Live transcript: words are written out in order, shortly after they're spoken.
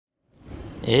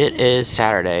It is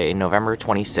Saturday, November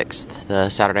 26th, the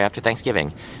Saturday after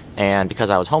Thanksgiving, and because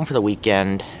I was home for the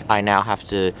weekend, I now have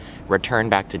to return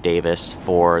back to Davis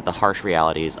for the harsh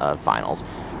realities of finals.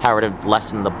 However, to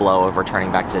lessen the blow of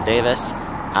returning back to Davis,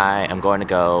 I am going to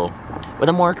go with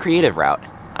a more creative route.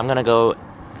 I'm going to go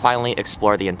finally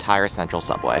explore the entire Central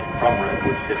Subway. From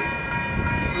Redwood City.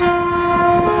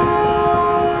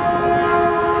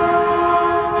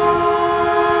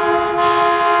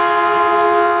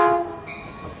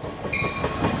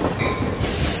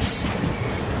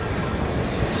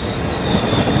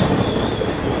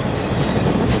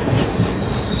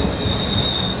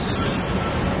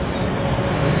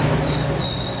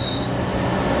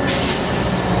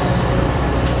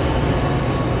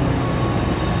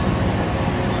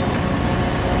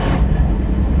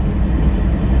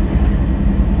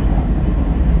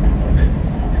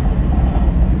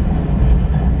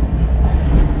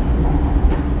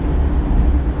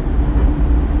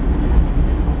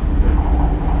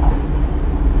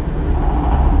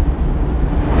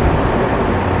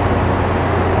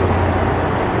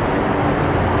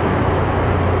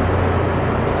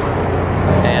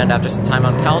 After some time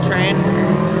on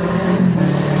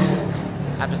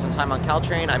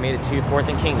Caltrain, I made it to 4th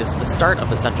and King. This is the start of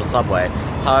the Central Subway.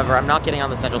 However, I'm not getting on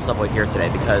the Central Subway here today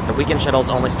because the weekend shuttles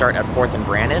only start at 4th and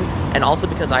Brandon, and also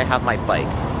because I have my bike.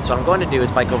 So what I'm going to do is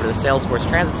bike over to the Salesforce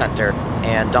Transit Center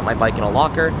and dump my bike in a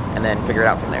locker, and then figure it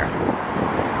out from there.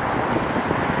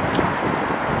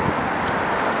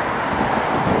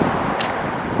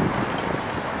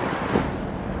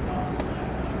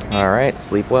 Alright,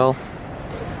 sleep well.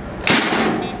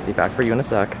 Be back for you in a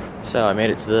sec. So I made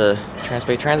it to the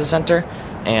Transbay Transit Center,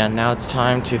 and now it's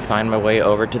time to find my way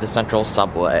over to the Central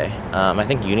Subway. I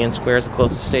think Union Square is the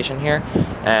closest station here,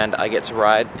 and I get to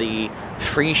ride the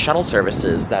free shuttle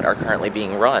services that are currently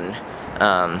being run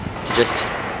to just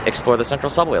explore the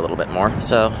Central Subway a little bit more.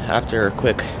 So after a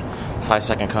quick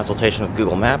 5-second consultation with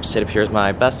Google Maps, it appears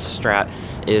my best strat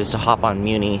is to hop on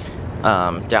Muni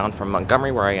down from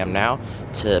Montgomery, where I am now,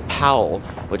 to Powell,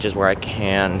 which is where I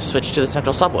can switch to the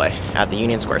Central Subway at the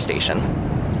Union Square station.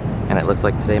 And it looks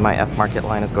like today my F Market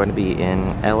line is going to be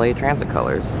in LA Transit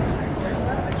colors.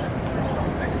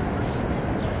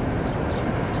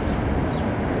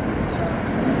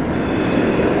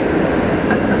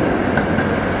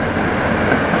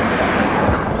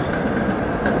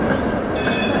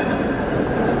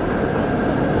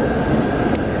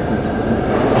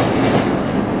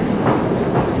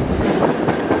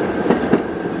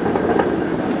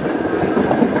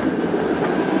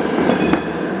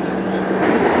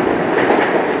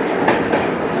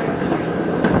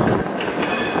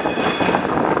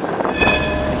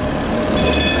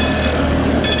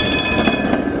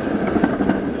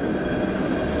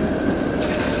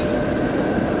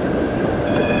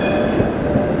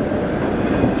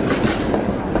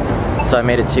 So I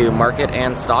made it to Market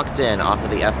and Stockton off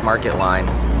of the F Market line,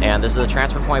 and this is the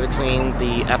transfer point between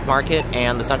the F Market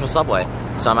and the Central Subway.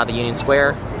 So I'm at the Union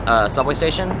Square subway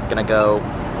station, gonna go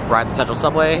ride the Central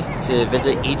Subway to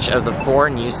visit each of the 4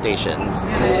 new stations.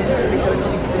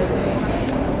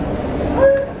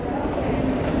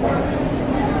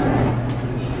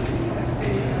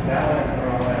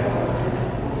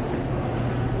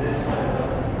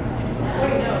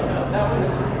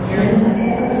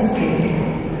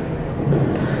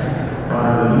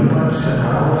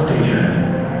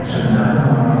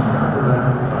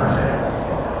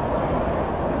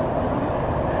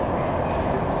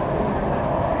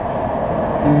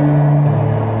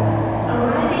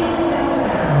 Arriving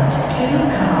southbound,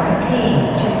 2-car T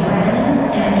to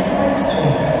Brennan and 4th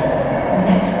Street.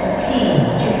 Next T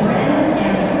to Brennan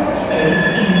and 4th Street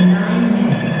in 9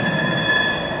 minutes.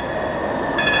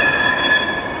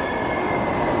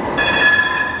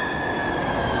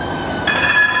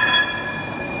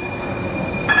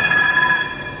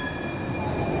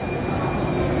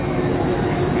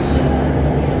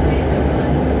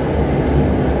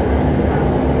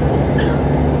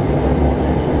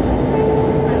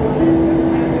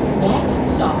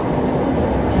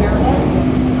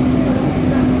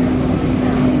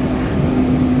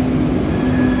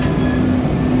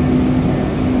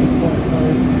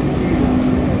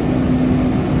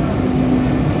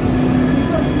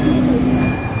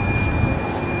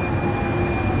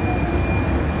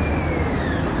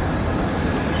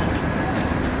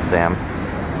 Damn,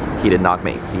 he did not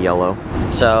make the yellow.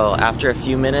 So after a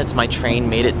few minutes, my train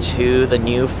made it to the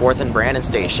new 4th and Brandon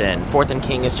station. 4th and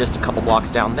King is just a couple blocks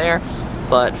down there,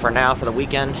 but for now, for the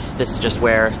weekend, this is just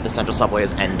where the Central Subway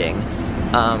is ending.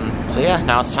 So yeah,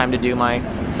 now it's time to do my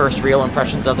first real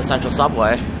impressions of the Central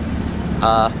Subway.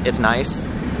 It's nice,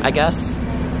 I guess.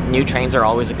 new trains are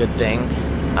always a good thing.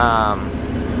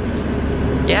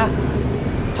 Yeah,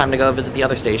 time to go visit the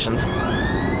other stations.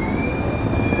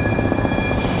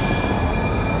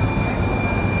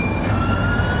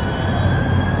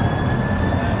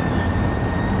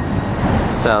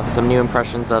 So, some new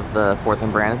impressions of the 4th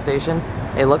and Brandon station.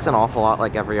 It looks an awful lot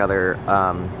like every other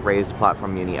raised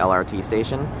platform Muni LRT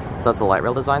station. So that's the light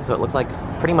rail design, so it looks like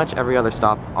pretty much every other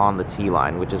stop on the T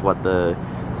line, which is what the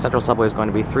Central Subway is going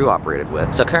to be through operated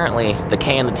with. So currently, the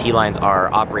K and the T lines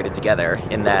are operated together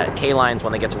in that K lines,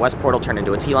 when they get to Westport, will turn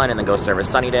into a T line and then go service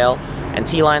Sunnydale, and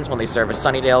T lines, when they service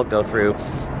Sunnydale, go through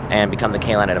and become the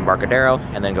K line at Embarcadero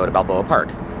and then go to Balboa Park.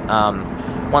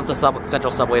 Once the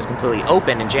Central Subway is completely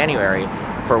open in January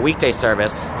for weekday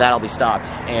service, that'll be stopped,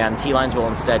 and T lines will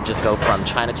instead just go from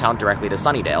Chinatown directly to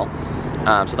Sunnydale.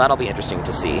 So that'll be interesting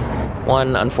to see.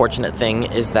 One unfortunate thing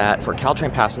is that for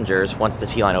Caltrain passengers, once the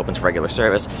T-line opens for regular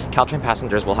service, Caltrain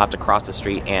passengers will have to cross the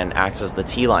street and access the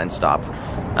T-line stop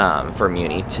for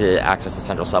Muni to access the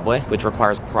Central Subway, which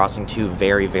requires crossing 2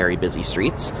 very, very busy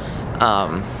streets.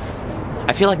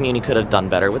 I feel like Muni could have done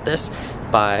better with this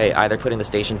by either putting the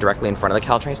station directly in front of the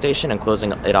Caltrain station and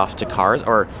closing it off to cars,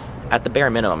 or at the bare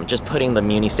minimum, just putting the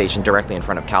Muni station directly in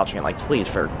front of Caltrain. Like, please,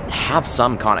 have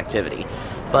some connectivity.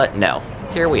 But no,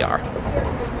 here we are.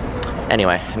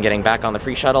 Anyway, I'm getting back on the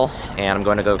free shuttle, and I'm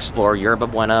going to go explore Yerba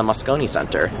Buena Moscone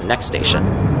Center, the next station.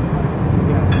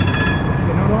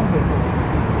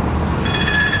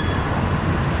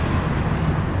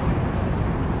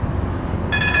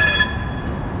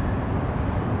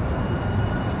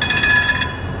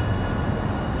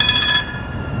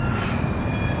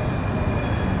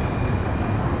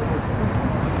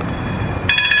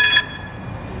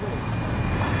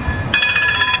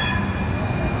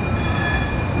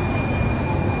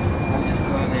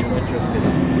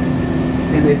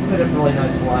 They put a really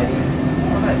nice lighting.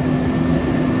 Oh, nice.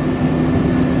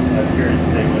 I was curious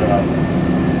if they would have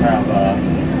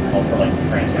for like the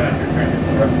transfer for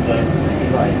the rest of the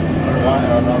Right.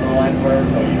 on the lines where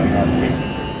so you know you're not chasing.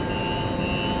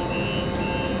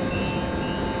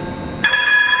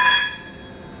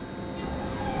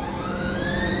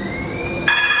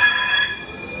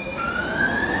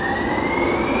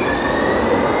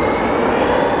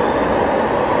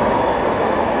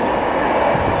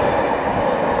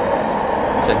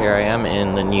 So here I am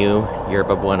in the new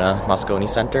Yerba Buena Moscone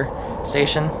Center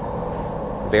station.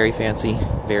 Very fancy,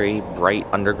 very bright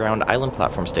underground island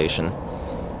platform station.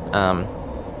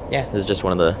 Yeah, this is just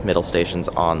one of the middle stations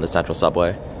on the Central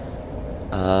Subway.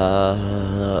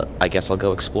 I guess I'll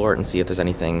go explore it and see if there's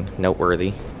anything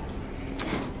noteworthy.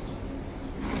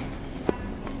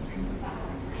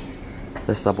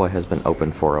 The subway has been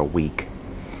open for a week.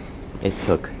 It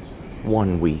took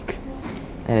 1 week.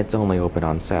 And it's only open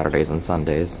on Saturdays and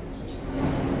Sundays.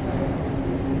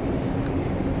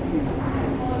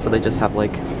 So they just have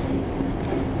like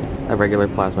a regular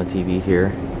plasma TV here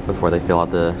before they fill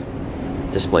out the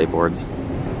display boards.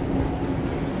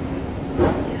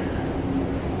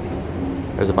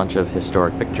 There's a bunch of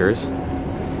historic pictures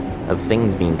of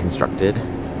things being constructed.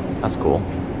 That's cool.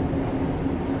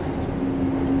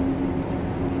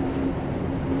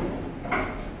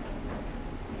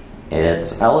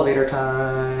 It's elevator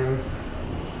time.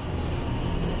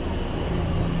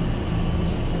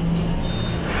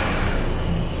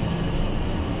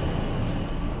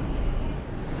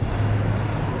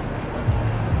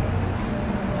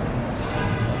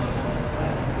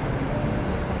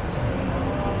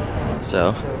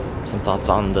 So, some thoughts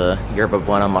on the Yerba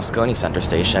Buena Moscone Center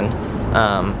station.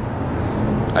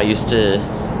 I used to,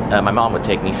 my mom would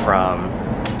take me from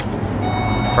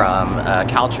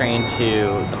Caltrain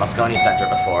to the Moscone Center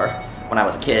before, when I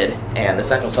was a kid, and the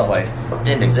Central Subway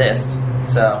didn't exist.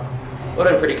 So it would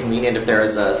have been pretty convenient if there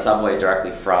was a subway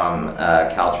directly from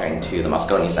Caltrain to the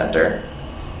Moscone Center.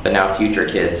 But now future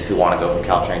kids who want to go from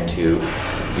Caltrain to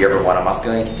Yerba Buena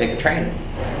Moscone can take the train.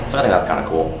 So I think that's kind of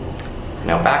cool.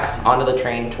 Now back onto the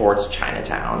train towards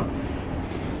Chinatown.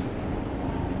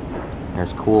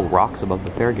 There's cool rocks above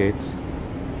the fare gates.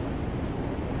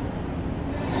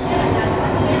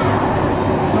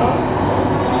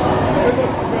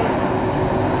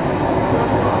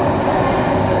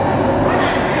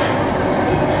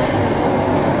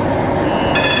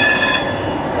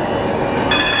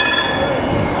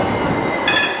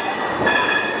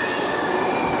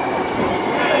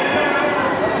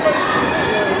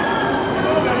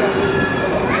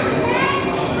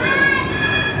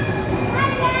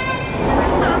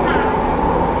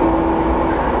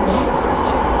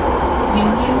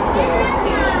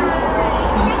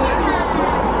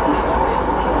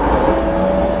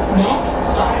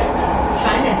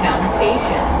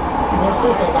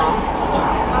 last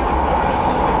stop.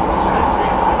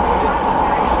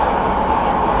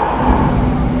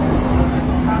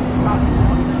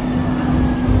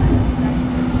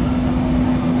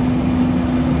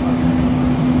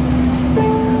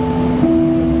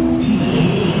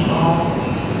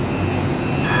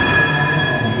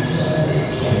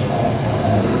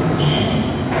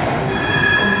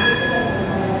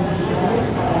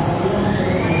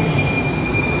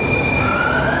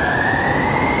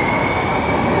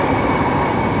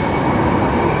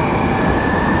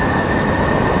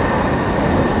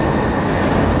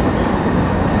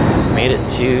 Made it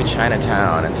to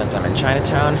Chinatown, and since I'm in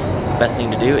Chinatown, best thing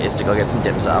to do is to go get some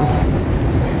dim sum.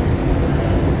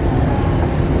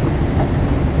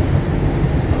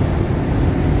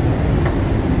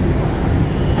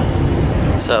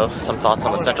 So, some thoughts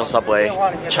on the Central Subway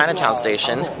Chinatown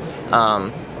station.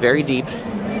 Very deep,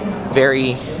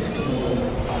 very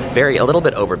a little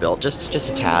bit overbuilt, just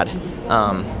a tad.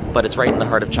 But it's right in the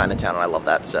heart of Chinatown, and I love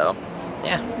that, so,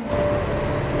 yeah.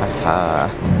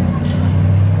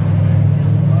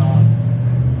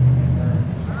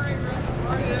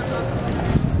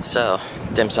 So,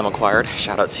 dim sum acquired.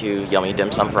 Shout out to Yummy Dim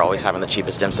Sum for always having the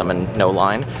cheapest dim sum and no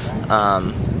line.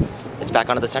 It's back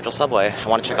onto the Central Subway. I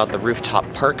want to check out the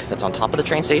rooftop park that's on top of the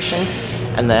train station,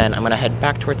 and then I'm going to head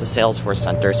back towards the Salesforce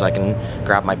Center so I can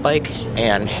grab my bike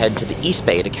and head to the East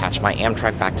Bay to catch my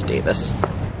Amtrak back to Davis.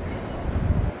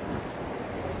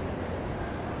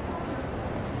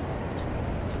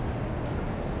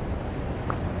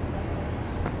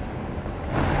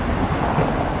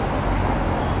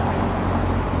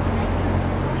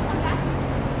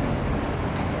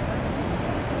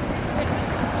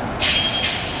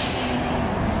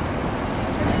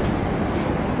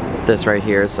 This right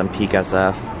here is some peak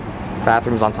SF.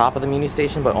 Bathrooms on top of the Muni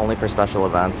Station, but only for special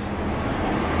events.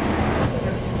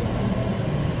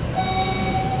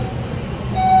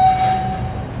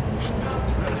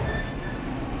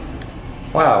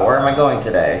 Wow, where am I going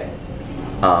today?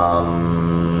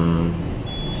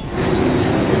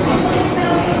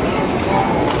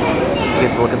 You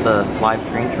get to look at the live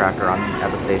train tracker at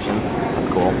the station. That's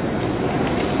cool.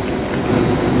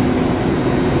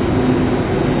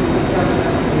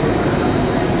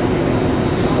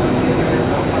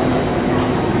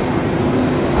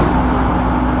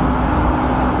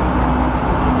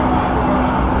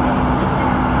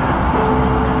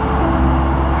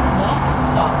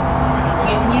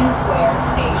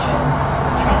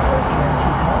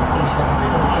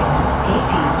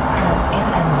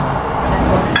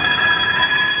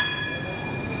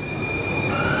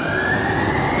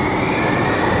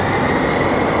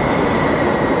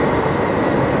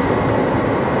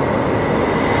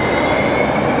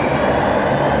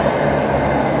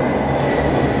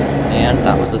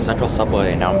 That was the Central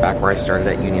Subway. Now I'm back where I started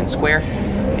at Union Square,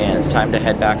 and it's time to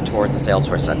head back towards the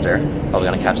Salesforce Center. Probably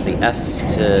gonna catch the F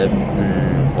to,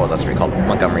 what was that street called?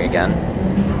 Montgomery again.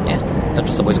 Yeah,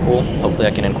 Central Subway's cool. Hopefully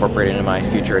I can incorporate it into my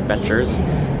future adventures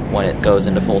when it goes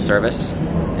into full service.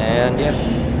 And yeah,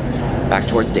 back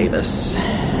towards Davis.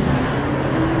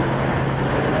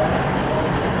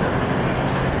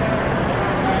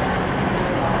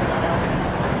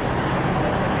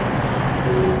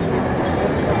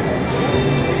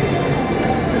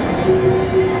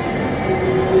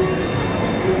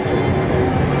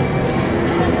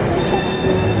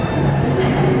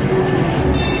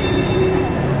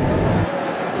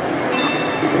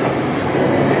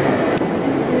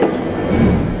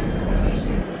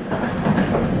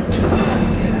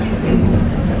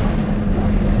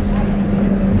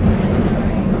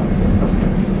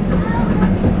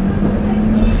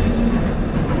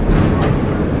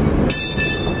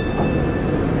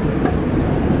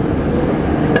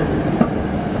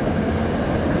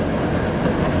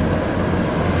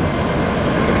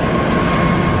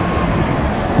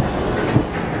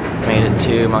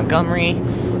 To Montgomery.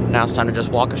 Now it's time to just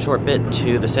walk a short bit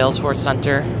to the Salesforce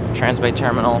Center, Transbay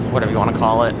Terminal, whatever you want to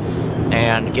call it,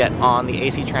 and get on the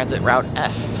AC Transit Route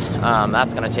F.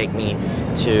 That's going to take me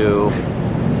to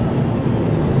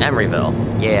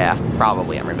Emeryville. Yeah,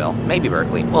 probably Emeryville. Maybe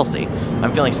Berkeley. We'll see.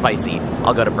 I'm feeling spicy.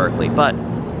 I'll go to Berkeley, but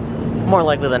more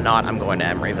likely than not, I'm going to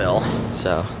Emeryville.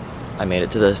 So I made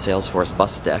it to the Salesforce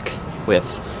bus deck with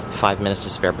 5 minutes to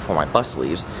spare before my bus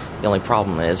leaves. The only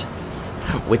problem is,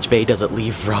 which bay does it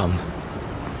leave from?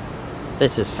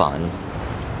 This is fun.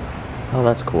 Oh,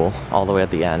 that's cool. All the way at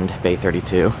the end, bay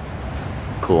 32.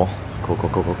 Cool. Cool, cool,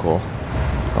 cool, cool, cool.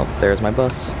 Oh, there's my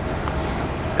bus.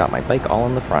 It's got my bike all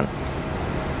in the front.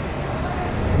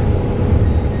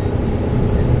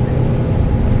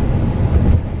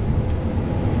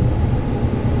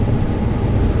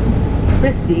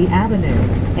 Risky. University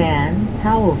Avenue and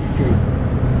Powell Street.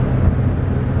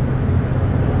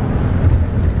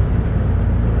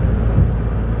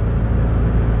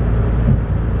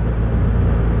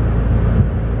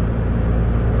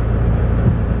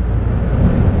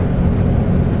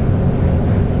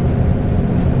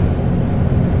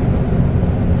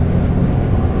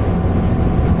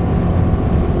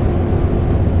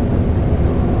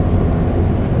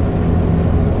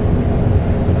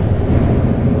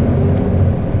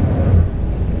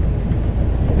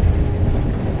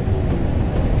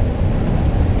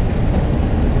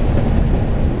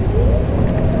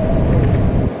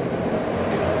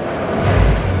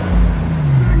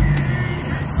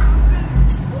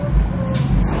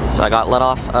 So I got let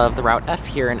off of the Route F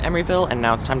here in Emeryville, and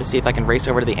now it's time to see if I can race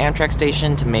over to the Amtrak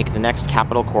station to make the next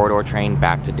Capital Corridor train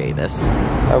back to Davis.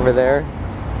 Over there,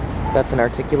 that's an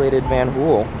articulated Van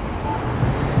Hool.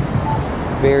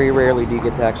 Very rarely do you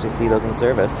get to actually see those in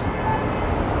service.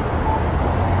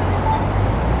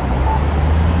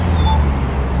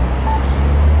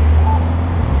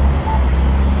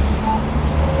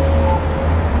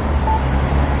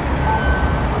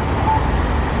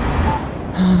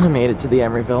 I made it to the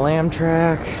Emeryville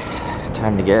Amtrak.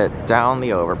 Time to get down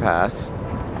the overpass.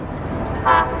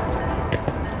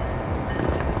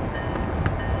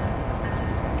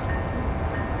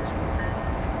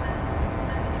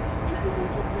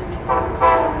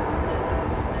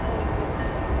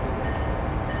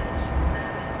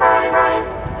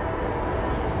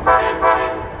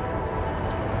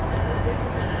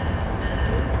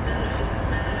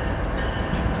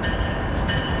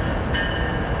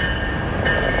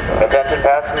 Attention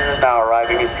passengers, now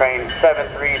arriving is train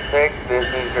 736. This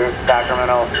is your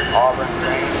Sacramento Auburn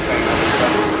train number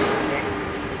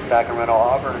 736, Sacramento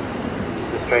Auburn.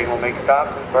 This train will make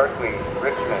stops in Berkeley,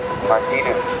 Richmond,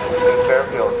 Martinez, New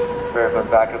Fairfield,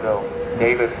 Vacaville,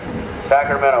 Davis,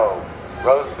 Sacramento,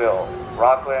 Roseville,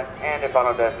 Rockland, and a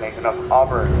final destination of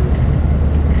Auburn.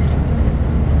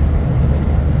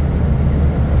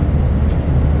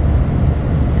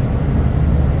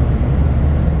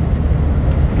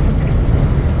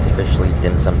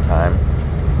 Dim sum time,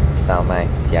 烧麦、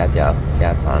虾饺、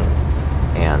虾肠,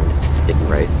 and sticky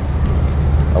rice.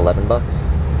 $11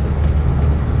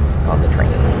 on the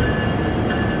train.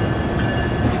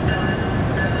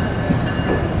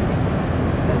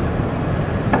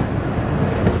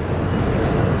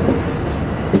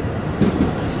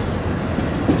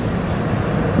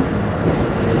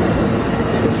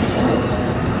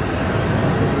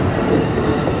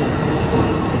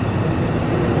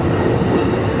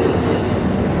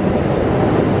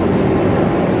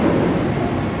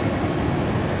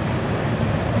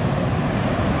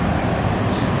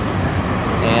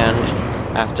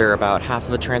 After about half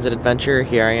of a transit adventure,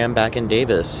 here I am back in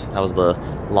Davis. That was the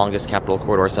longest Capital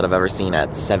Corridor set I've ever seen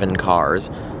at 7 cars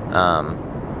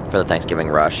for the Thanksgiving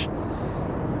rush.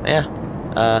 Yeah,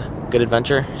 good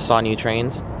adventure. Saw new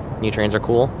trains. New trains are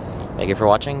cool. Thank you for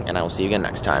watching, and I will see you again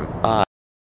next time. Bye.